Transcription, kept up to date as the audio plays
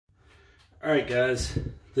Alright guys,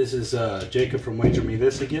 this is Jacob from Wager Me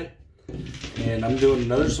This again, and I'm doing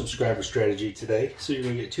another subscriber strategy today. So you're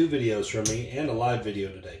going to get two videos from me and a live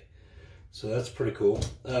video today. So that's pretty cool.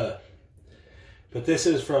 But this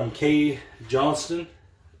is from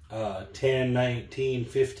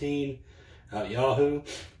Kjohnston101915 out Yahoo.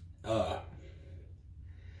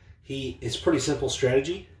 It's pretty simple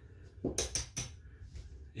strategy,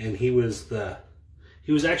 and he was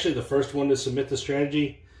actually the first one to submit the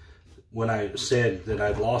strategy when I said that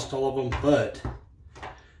I'd lost all of them. But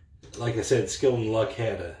like I said, Skill and Luck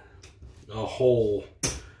had a whole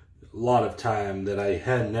lot of time that I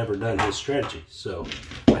had never done his strategy, so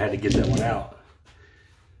I had to get that one out.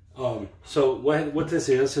 So what this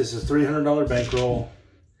is a $300 bankroll,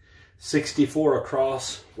 64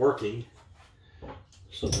 across working,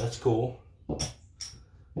 so that's cool.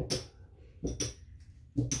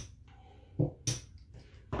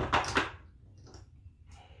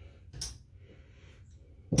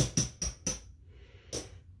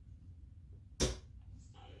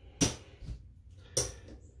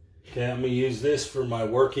 Okay, I'm going to use this for my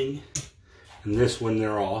working and this when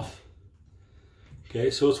they're off. Okay,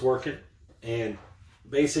 so it's working, and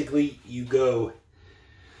basically you go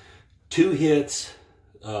 2 hits,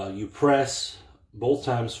 you press both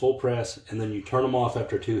times, full press, and then you turn them off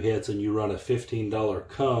after 2 hits, and you run a $15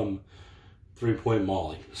 come 3-point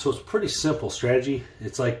molly. So it's a pretty simple strategy.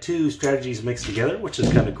 It's like 2 strategies mixed together, which is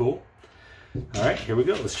kind of cool. All right, here we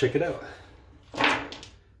go. Let's check it out.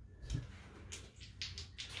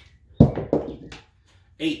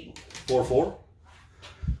 8, 4, 4. All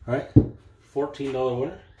right, $14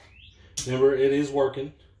 winner. Remember, it is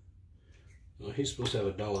working. Well, he's supposed to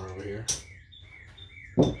have $1 over here.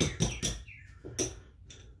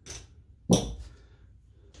 All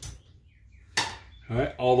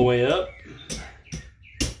right, all the way up.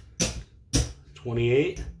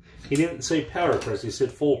 28. He didn't say power press, he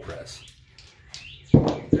said full press.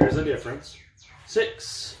 There's a difference.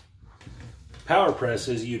 6. Power press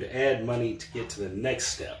is you'd add money to get to the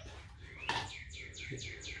next step.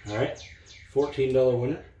 All right, $14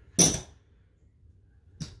 winner.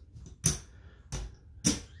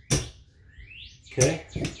 Okay,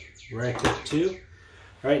 racked up 2.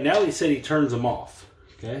 All right, now he said he turns them off.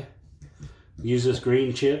 Okay, use this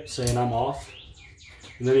green chip saying I'm off.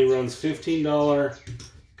 And then he runs $15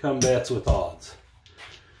 come bets with odds.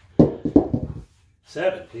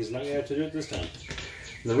 7, he's not gonna have to do it this time.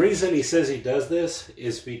 The reason he says he does this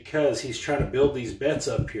is because he's trying to build these bets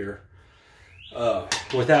up here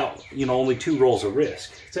without, only 2 rolls of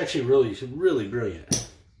risk. It's actually really brilliant.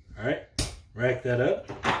 All right, rack that up.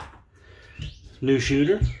 New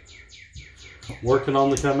shooter, working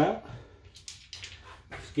on the come out.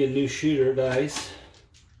 Let's get a new shooter dice.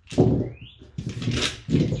 Here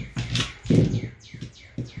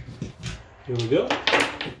we go.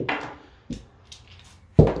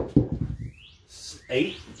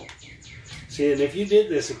 8. See, and if you did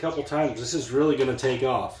this a couple times, this is really going to take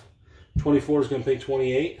off. 24 is going to pay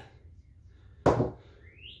 28. All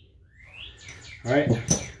right,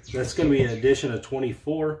 that's going to be an addition of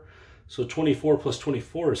 24. So 24 plus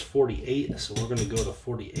 24 is 48. So we're going to go to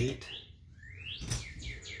 48.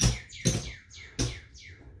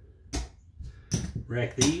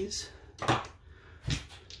 Rack these.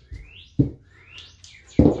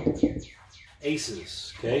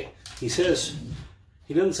 Aces, okay? He says,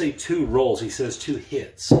 he doesn't say 2 rolls, he says 2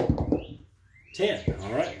 hits. 10,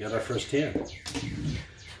 all right, got our first 10. Let's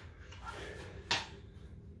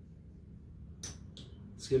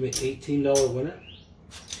give me an $18 winner.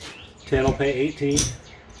 10 will pay 18.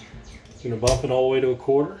 Gonna bump it all the way to a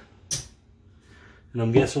quarter. And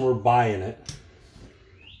I'm guessing we're buying it.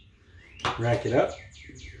 Rack it up.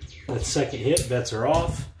 That second hit, bets are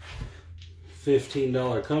off.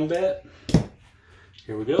 $15 come bet.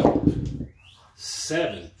 Here we go.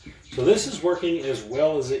 7. So this is working as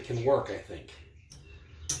well as it can work, I think.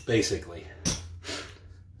 Basically.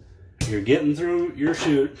 You're getting through your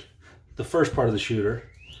shoot, the first part of the shooter.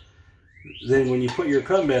 Then when you put your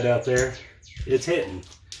come bet out there, it's hitting.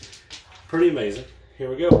 Pretty amazing. Here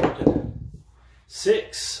we go, working.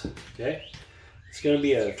 6. Okay. It's going to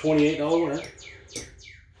be a $28 winner.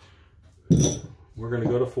 We're going to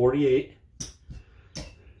go to 48.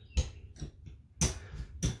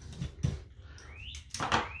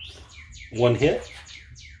 One hit.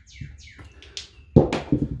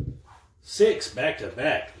 6 back to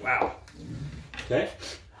back. Wow. Okay.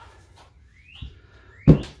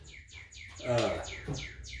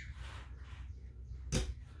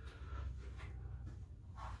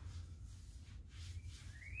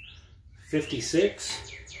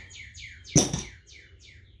 $56.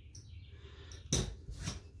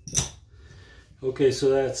 Okay, so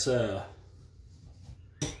that's a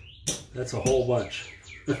whole bunch.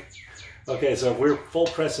 Okay, so if we're full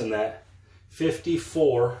pressing that,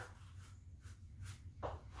 54.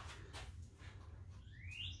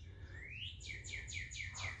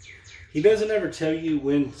 He doesn't ever tell you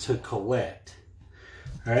when to collect.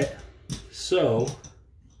 All right, so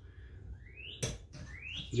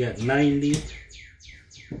you got 90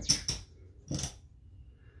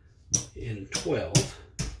 in 12.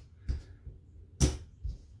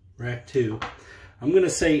 Rack 2. I'm going to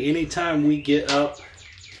say anytime we get up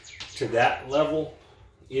to that level,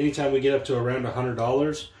 anytime we get up to around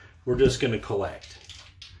 $100, we're just going to collect.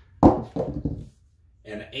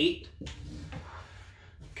 An 8.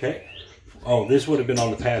 Okay. Oh, this would have been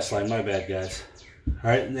on the pass line. My bad, guys.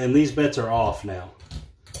 All right, and these bets are off now.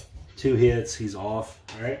 2 hits, he's off.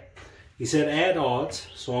 All right. He said add odds,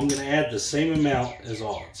 so I'm going to add the same amount as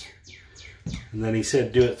odds. And then he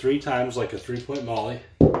said do it 3 times like a 3-point molly.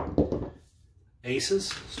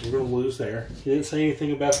 Aces, so we're going to lose there. He didn't say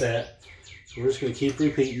anything about that. So we're just going to keep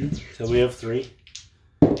repeating until we have 3.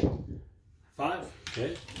 5,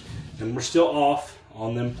 okay. And we're still off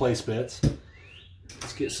on them place bets.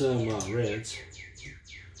 Let's get some reds.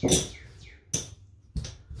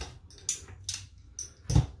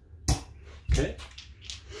 Okay.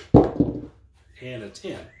 And a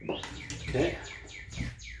 10. Okay.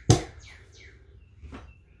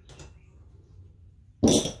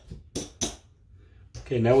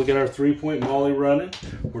 Okay, now we got our 3-point molly running.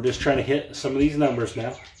 We're just trying to hit some of these numbers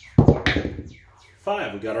now.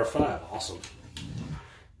 5, we got our 5. Awesome.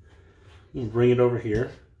 We'll bring it over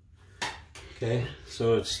here. Okay,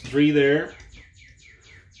 so it's 3 there.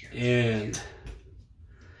 And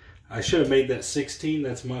I should have made that 16.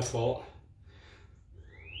 That's my fault.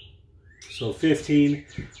 So 15,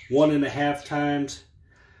 1.5 times.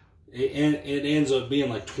 It ends up being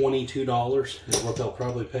like $22 is what they'll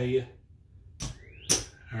probably pay you.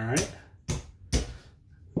 All right.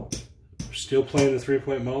 We're still playing the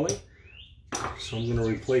 3-point molly. So I'm going to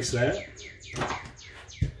replace that.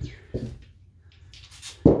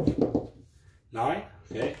 9.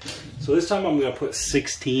 Okay. So this time I'm going to put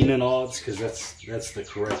 16 in odds because that's the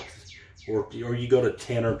correct. Or you go to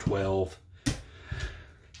 10 or 12.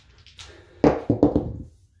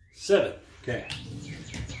 7. Okay.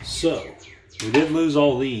 So we did lose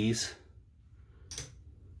all these,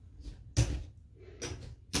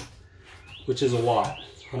 which is a lot,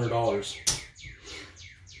 $100.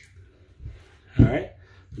 All right.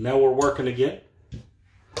 Now we're working again.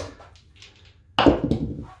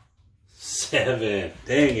 7.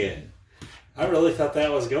 Dang it. I really thought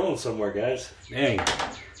that was going somewhere, guys. Dang.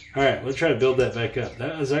 All right, let's try to build that back up.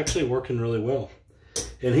 That is actually working really well.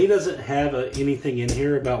 And he doesn't have anything in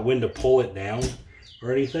here about when to pull it down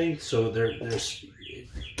or anything. So there's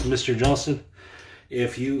Mr. Johnston,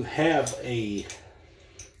 if you have a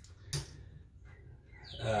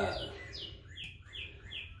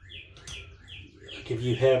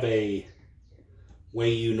way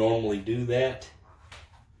you normally do that,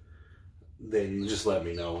 then just let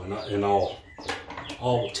me know, and I'll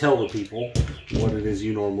tell the people what it is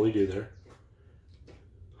you normally do there.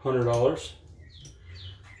 $100.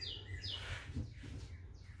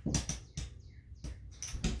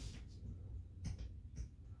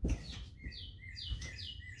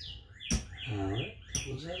 All right,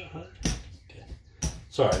 was that 100? Okay,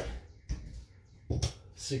 sorry.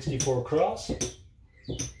 64 across.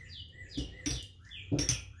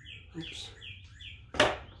 Oops.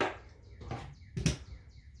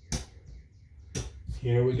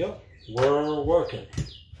 Here we go. We're working.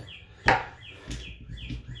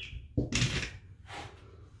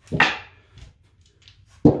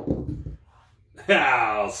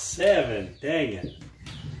 Oh, 7. Dang it.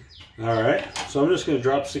 All right. So I'm just going to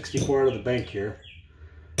drop 64 out of the bank here.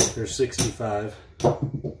 There's 65.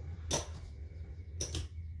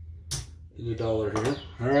 Get $1 here.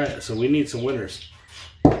 All right. So we need some winners.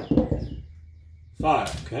 5.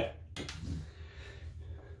 Okay.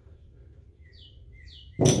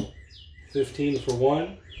 15 for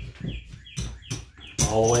 1.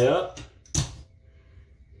 All the way up.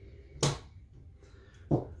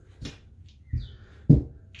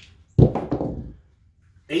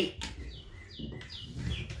 8.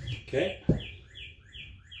 Okay.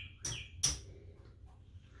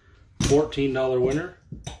 $14 winner.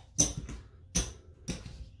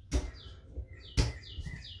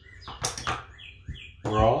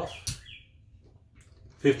 We're off.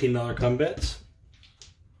 $15 come bets.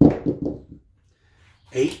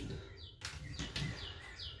 8.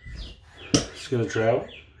 Just gonna travel.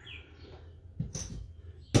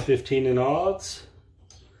 15 in odds.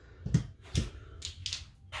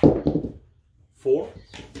 4.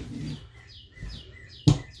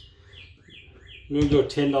 I'm going to go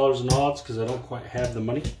 $10 in odds because I don't quite have the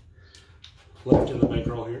money left in the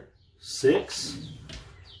bankroll here. 6.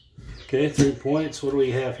 Okay, 3 points. What do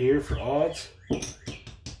we have here for odds?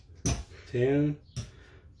 10.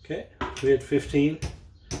 Okay, we had 15.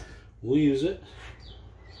 We'll use it.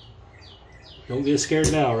 Don't get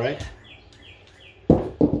scared now, right?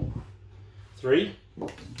 3.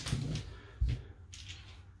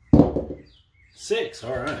 6.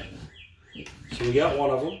 All right. So we got one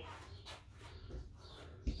of them.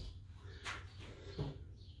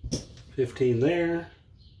 15 there.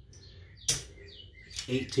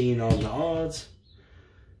 18 on the odds.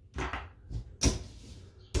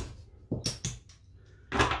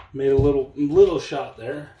 Made a little shot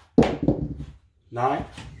there. 9.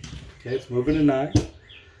 Okay, it's moving to 9.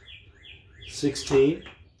 16.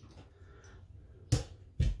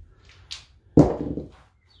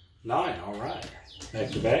 9. All right.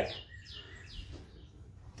 Back to back.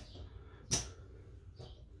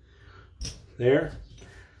 There.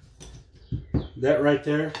 That right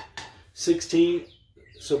there. 16.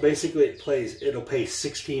 So basically it'll pay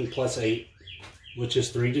 16 plus 8, which is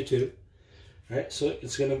 3 to 2. All right, so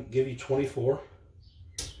it's going to give you 24.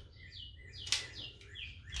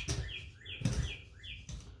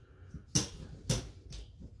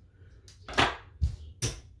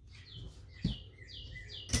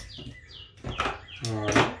 All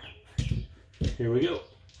right, here we go.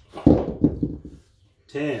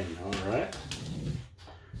 10, all right.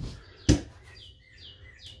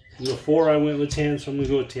 Before I went with 10, so I'm going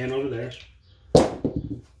to go with 10 over there.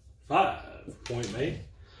 5, point made.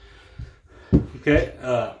 Okay,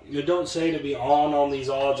 it don't say to be on these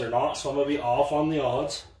odds or not, so I'm going to be off on the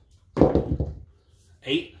odds.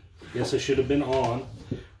 8, guess I should have been on.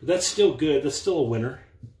 But that's still good, that's still a winner.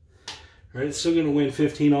 All right, it's still going to win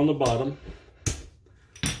 15 on the bottom.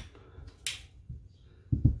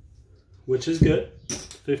 Which is good,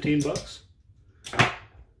 15 bucks.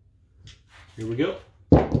 Here we go.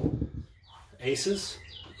 Aces.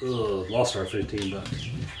 Ugh, lost our 15 bucks.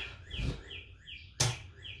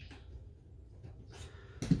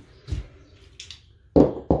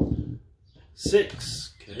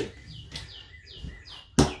 Six. Okay.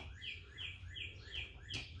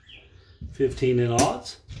 15 in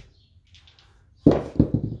odds.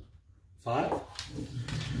 5.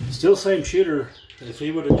 Still same shooter. If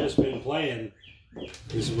he would have just been playing,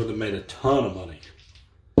 this would have made a ton of money.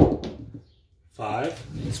 5,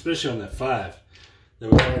 especially on that 5. They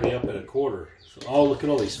were already up at a quarter. So, oh, look at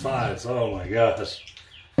all these 5s. Oh my gosh.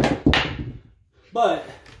 But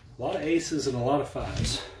a lot of aces and a lot of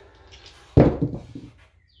 5s.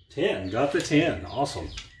 10, got the 10. Awesome.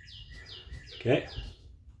 Okay.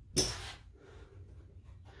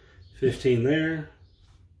 15 there.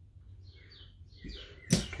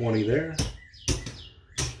 20 there.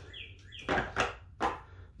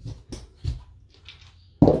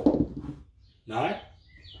 9.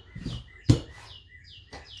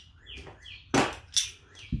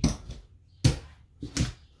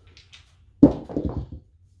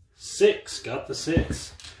 6, got the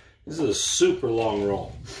 6. This is a super long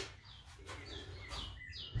roll.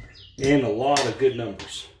 And a lot of good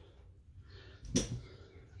numbers.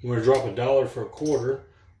 We're going to drop $1 for a quarter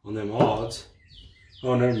on them odds.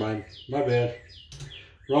 Oh, never mind. My bad.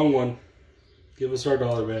 Wrong one. Give us our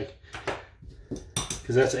 $1 back.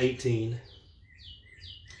 Because that's 18.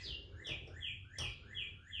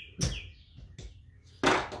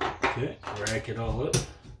 Okay, rack it all up.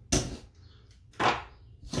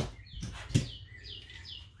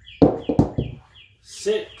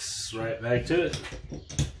 $6, right back to it.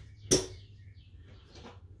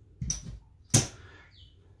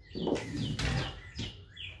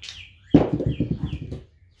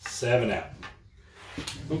 7 out.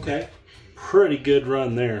 Okay, pretty good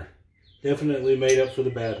run there. Definitely made up for the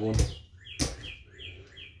bad one.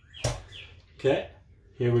 Okay,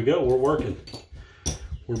 here we go. We're working.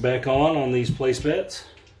 We're back on these place bets.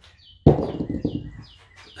 Dang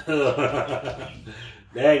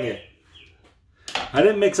it. I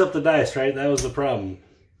didn't mix up the dice, right? That was the problem.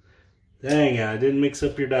 Dang it, I didn't mix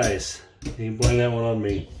up your dice. You can blame that one on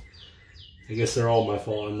me. I guess they're all my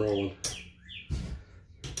fault. I'm rolling.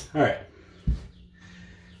 Alright.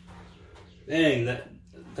 Dang,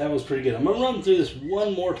 that was pretty good. I'm going to run through this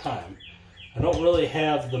one more time. I don't really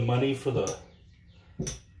have the money for the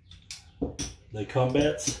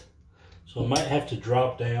combats, so I might have to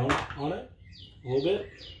drop down on it a little bit.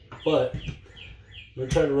 But I'm going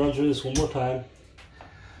to try to run through this one more time.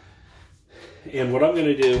 And what I'm going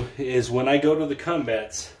to do is when I go to the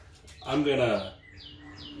combats, I'm going to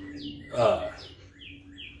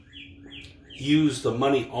use the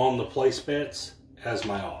money on the place bets as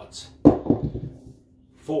my odds.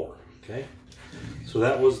 4, okay? So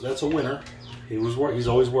that's a winner. He's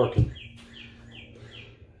always working.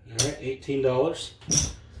 All right, $18.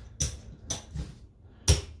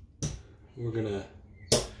 We're gonna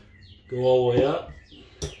go all the way up,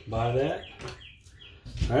 buy that.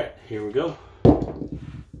 All right, here we go.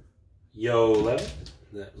 Yo, 11.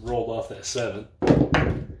 That rolled off that 7.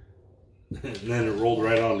 And then it rolled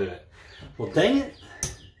right onto it. Well, dang it.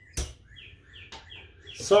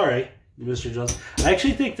 Sorry, Mr. Jones. I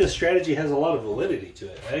actually think this strategy has a lot of validity to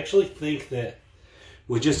it. I actually think that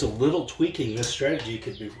with just a little tweaking, this strategy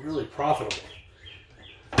could be really profitable.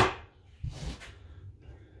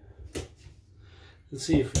 Let's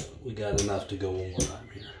see if we got enough to go one more time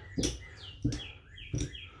here.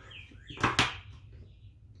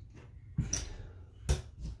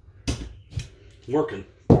 Working.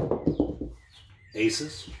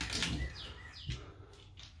 Aces.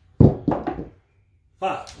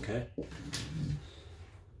 5, okay.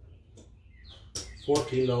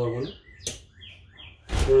 $14 winner.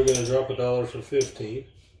 We're going to drop $1 for 15.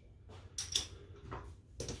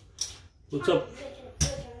 What's up?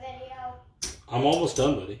 I'm almost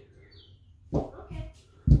done, buddy. Okay.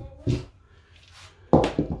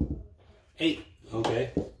 8,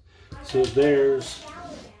 okay. So there's,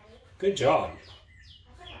 good job.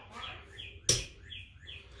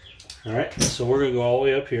 All right, so we're gonna go all the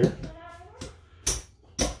way up here.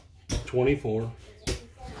 24. All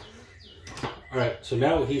right, so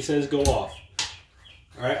now he says go off.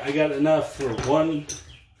 All right, I got enough for 1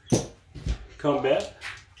 comeback.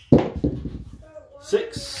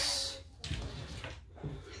 6.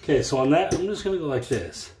 Okay, so on that, I'm just gonna go like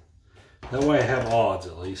this. That way I have odds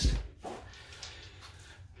at least.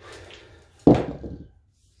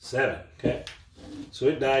 7, okay. So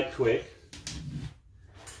it died quick.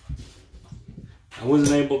 I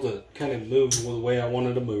wasn't able to kind of move the way I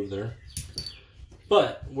wanted to move there.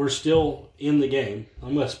 But we're still in the game.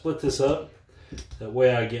 I'm going to split this up. That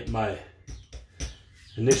way I get my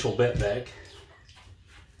initial bet back.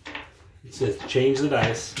 It says change the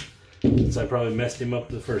dice, since I probably messed him up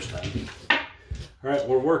the first time. Alright,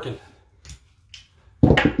 we're working.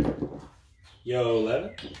 Yo,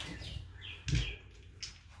 11.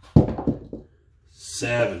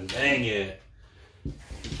 7. Dang it.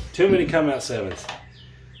 Too many come out 7s.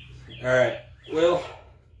 Alright, well,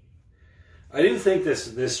 I do think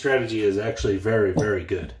this strategy is actually very, very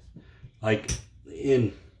good. Like,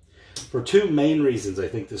 for 2 main reasons, I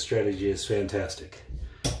think this strategy is fantastic.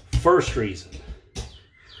 First reason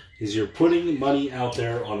is you're putting money out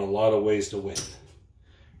there on a lot of ways to win.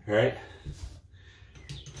 Alright?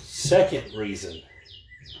 Second reason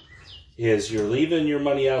is you're leaving your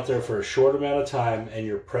money out there for a short amount of time and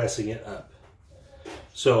you're pressing it up.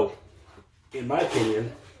 So, in my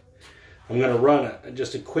opinion, I'm going to run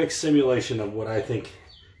just a quick simulation of what I think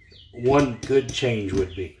one good change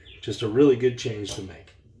would be. Just a really good change to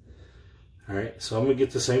make. Alright, so I'm going to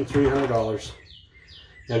get the same $300.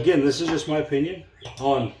 Now again, this is just my opinion.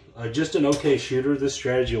 On just an okay shooter, this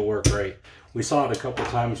strategy will work great. We saw it a couple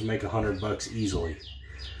times make $100 easily.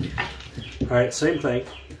 Alright, same thing.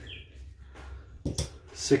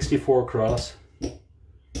 64 across.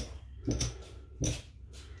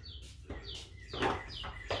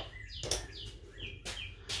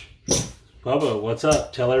 Bubba, what's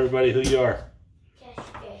up? Tell everybody who you are.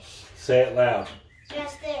 Just this. Say it loud.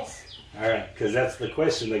 Just this. Alright, because that's the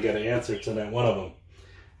question they got to answer tonight, one of them.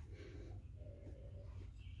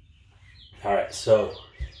 Alright, so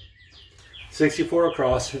 64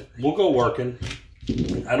 across. We'll go working.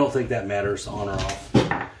 I don't think that matters on or off.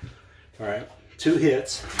 Alright, 2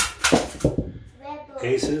 hits.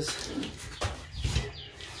 Aces.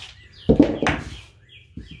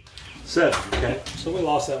 7, okay. So we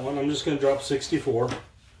lost that one. I'm just going to drop 64.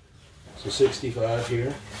 So 65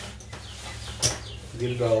 here.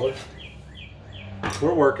 Get $1.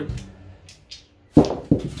 We're working.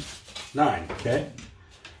 9, okay.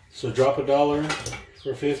 So drop $1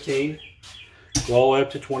 for 15. Go all the way up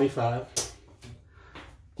to 25.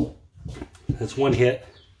 That's 1 hit.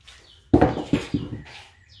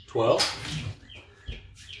 12.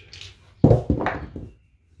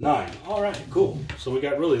 9. All right, cool. So we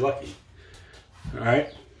got really lucky. All right,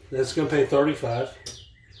 that's going to pay 35.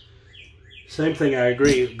 Same thing, I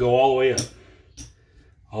agree. Go all the way up.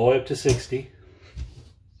 All the way up to 60.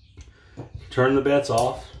 Turn the bets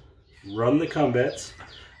off. Run the come bets.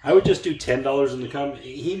 I would just do $10 in the come.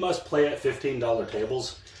 He must play at $15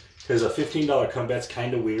 tables because a $15 come bet's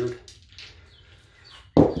kind of weird.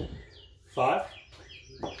 5.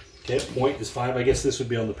 Okay, point is 5. I guess this would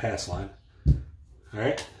be on the pass line. All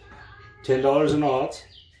right. $10 in odds.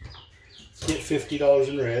 Let's get $50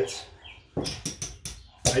 in reds.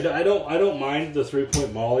 I don't mind the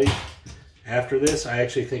 3-point molly after this. I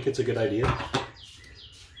actually think it's a good idea,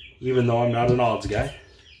 even though I'm not an odds guy.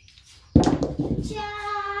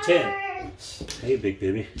 10. Hey, big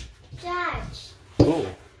baby. Judge. Cool.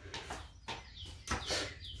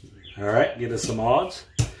 All right, get us some odds.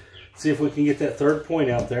 See if we can get that 3rd point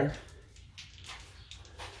out there.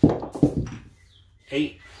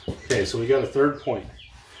 8. Okay, so we got a 3rd point.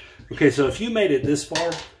 Okay, so if you made it this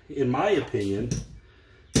far, in my opinion,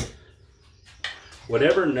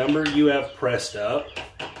 whatever number you have pressed up,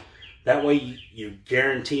 that way you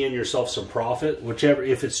guaranteeing yourself some profit. Whichever,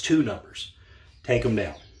 if it's 2 numbers, take them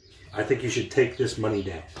down. I think you should take this money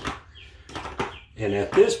down. And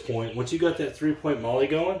at this point, once you got that 3-point molly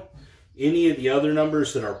going, any of the other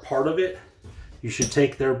numbers that are part of it, you should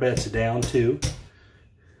take their bets down too.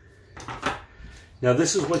 Now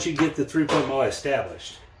this is once you get the 3-point molly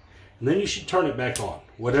established. And then you should turn it back on.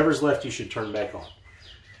 Whatever's left you should turn back on.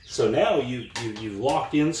 So now you've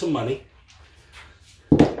locked in some money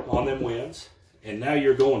on them wins, and now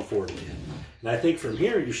you're going for it again. And I think from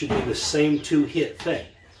here you should do the same 2-hit thing.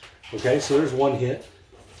 Okay, so there's 1 hit.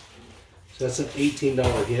 So that's an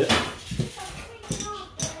 $18 hit.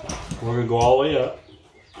 We're going to go all the way up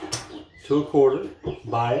to $0.25,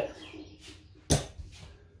 buy it.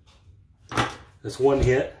 That's 1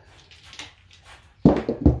 hit.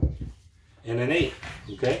 And an 8,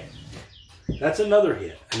 okay? That's another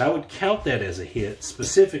hit. And I would count that as a hit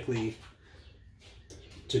specifically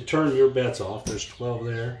to turn your bets off. There's 12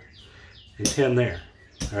 there and 10 there.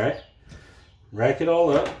 All right? Rack it all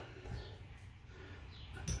up.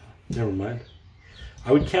 Never mind.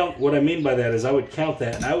 I would count, what I mean by that is I would count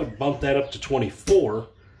that and I would bump that up to 24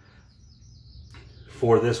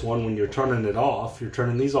 for this one when you're turning it off. You're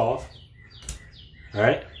turning these off. All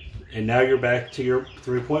right? And now you're back to your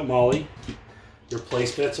 3-point molly. Your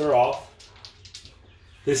place bets are off.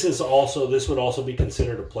 This would also be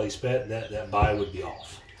considered a place bet. That buy would be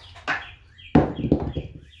off.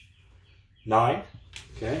 9.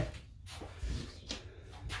 Okay.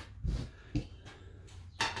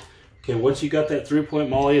 Okay, once you got that 3-point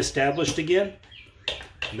molly established again,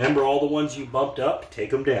 remember all the ones you bumped up, take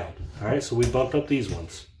them down. All right, so we bumped up these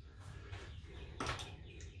ones.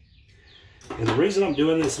 And the reason I'm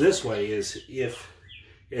doing this way is if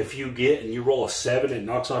you get and you roll a 7 and it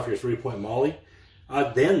knocks off your 3-point molly,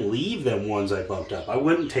 I'd then leave them ones I bumped up. I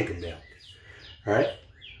wouldn't take them down. All right,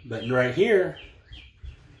 but right here,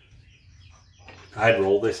 I'd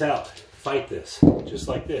roll this out, fight this, just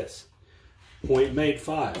like this. Point made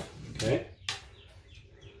 5. Okay,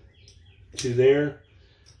 2 there,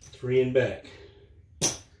 3 and back.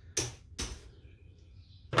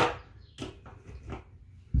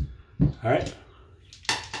 All right,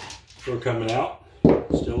 we're coming out.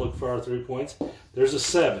 Still look for our 3 points. There's a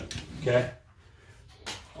 7. Okay,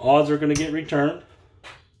 odds are going to get returned.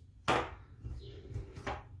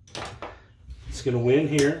 It's going to win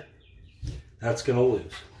here. That's going to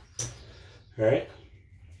lose. All right.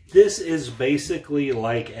 This is basically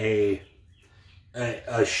like a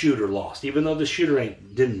shooter lost. Even though the shooter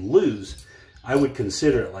didn't lose, I would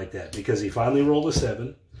consider it like that because he finally rolled a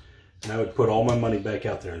 7, and I would put all my money back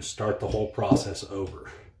out there and start the whole process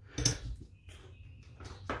over.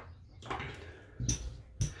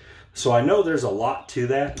 So I know there's a lot to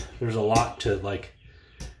that. There's a lot to like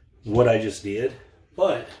what I just did,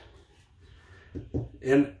 but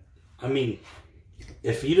I mean,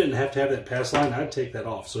 if you didn't have to have that pass line, I'd take that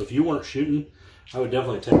off. So if you weren't shooting, I would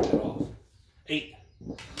definitely take that off. 8.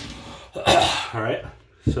 All right.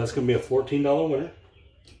 So that's going to be a $14 winner.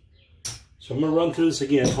 So I'm going to run through this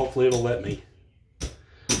again. Hopefully it'll let me. All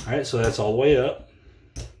right. So that's all the way up.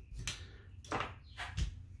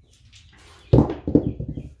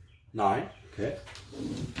 9. Okay.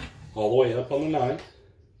 All the way up on the 9.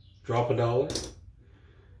 Drop $1.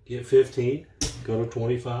 Get 15. Go to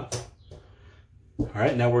 25. All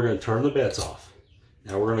right, now we're going to turn the bets off.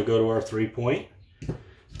 Now we're going to go to our 3-point. All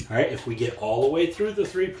right, if we get all the way through the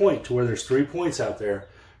 3-point to where there's 3 points out there,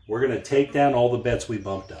 we're going to take down all the bets we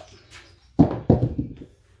bumped up.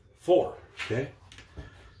 4, okay.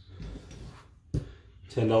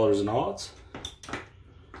 $10 in odds.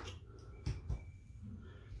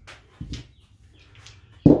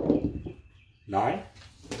 9.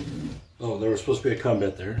 Oh, there was supposed to be a come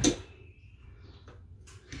bet there.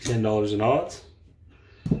 $10 in odds.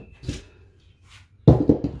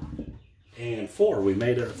 And 4, we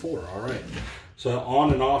made it at 4, all right. So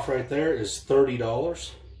on and off right there is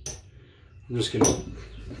 $30. I'm just gonna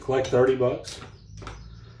collect 30 bucks.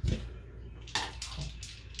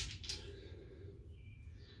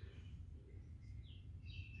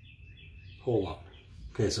 Hold on.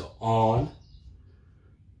 Okay, so on.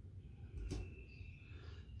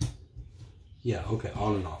 Yeah, okay,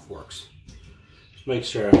 on and off works. Just make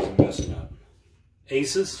sure I wasn't messing up.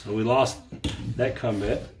 Aces, and we lost that come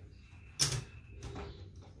bet.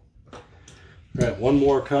 All right, one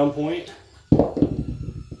more come point,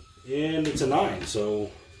 and it's a 9, so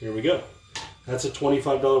here we go. That's a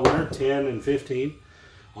 $25 winner, 10 and 15.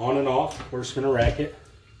 On and off, we're just gonna rack it.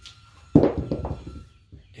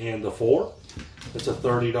 And the 4, that's a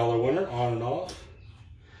 $30 winner, on and off.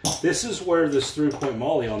 This is where this 3-point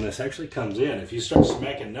molly on this actually comes in. If you start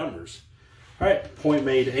smacking numbers. All right, point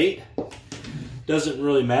made 8. Doesn't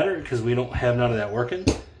really matter because we don't have none of that working.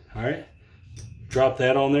 All right, drop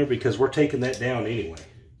that on there because we're taking that down anyway.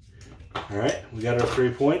 All right, we got our 3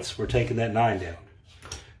 points. We're taking that 9 down.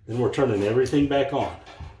 Then we're turning everything back on.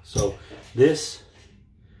 So this,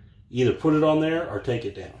 either put it on there or take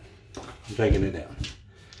it down. I'm taking it down.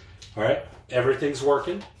 All right, everything's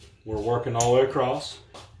working. We're working all the way across.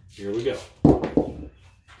 Here we go.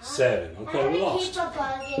 7. Okay, we lost.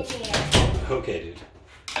 Okay, dude.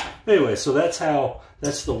 Anyway, so that's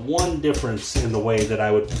the one difference in the way that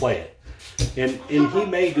I would play it. And he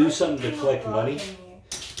may do something to collect money,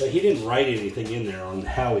 but he didn't write anything in there on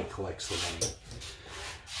how he collects the money.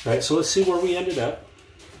 All right, so let's see where we ended up.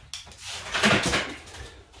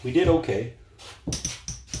 We did okay.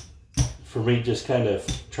 For me, just kind of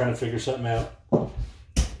trying to figure something out.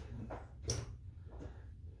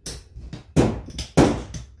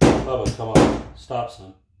 Bubba, come on. Stop,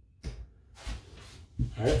 son.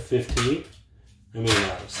 All right, 15.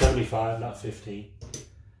 75, not 15.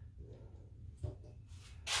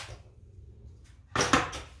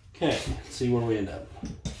 Okay, let's see where we end up.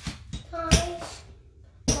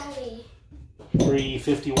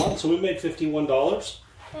 351. So we made $51.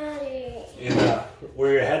 And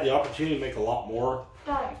we had the opportunity to make a lot more.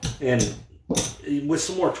 And with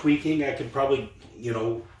some more tweaking, I could probably,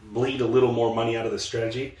 bleed a little more money out of the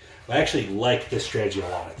strategy. I actually like this strategy a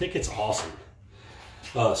lot. I think it's awesome.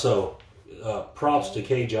 So props to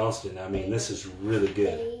Kjohnston. I mean, this is really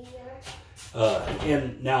good.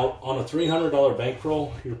 And now on a $300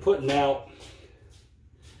 bankroll, you're putting out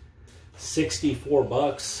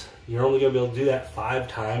 $64. You're only going to be able to do that 5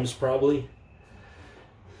 times probably.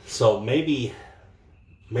 So maybe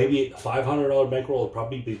a $500 bankroll would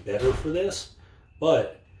probably be better for this.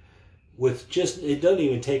 But with it doesn't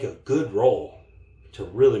even take a good roll to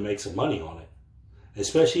really make some money on it.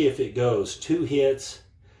 Especially if it goes 2 hits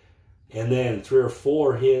and then 3 or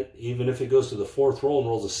 4 hit. Even if it goes to the 4th roll and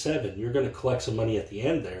rolls a 7, you're going to collect some money at the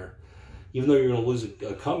end there. Even though you're going to lose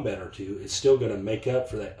a come bet or 2, it's still going to make up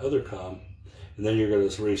for that other come. And then you're going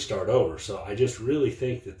to restart over. So I just really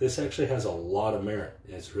think that this actually has a lot of merit.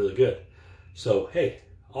 And it's really good. So, hey,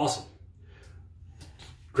 awesome.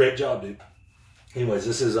 Great job, dude. Anyways,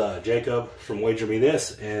 this is Jacob from Wager Me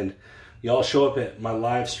This. And y'all show up at my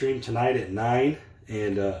live stream tonight at 9.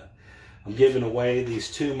 And I'm giving away these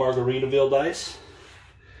 2 Margaritaville dice.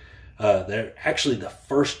 They're actually the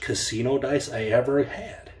first casino dice I ever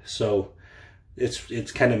had. So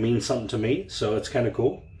it's kind of means something to me. So it's kind of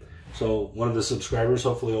cool. So one of the subscribers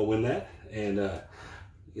hopefully will win that. And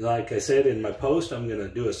like I said in my post, I'm going to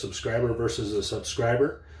do a subscriber versus a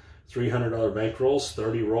subscriber. $300 bankrolls,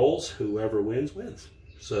 30 rolls. Whoever wins, wins.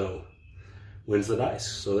 So wins the dice.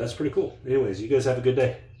 So that's pretty cool. Anyways, you guys have a good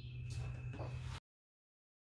day.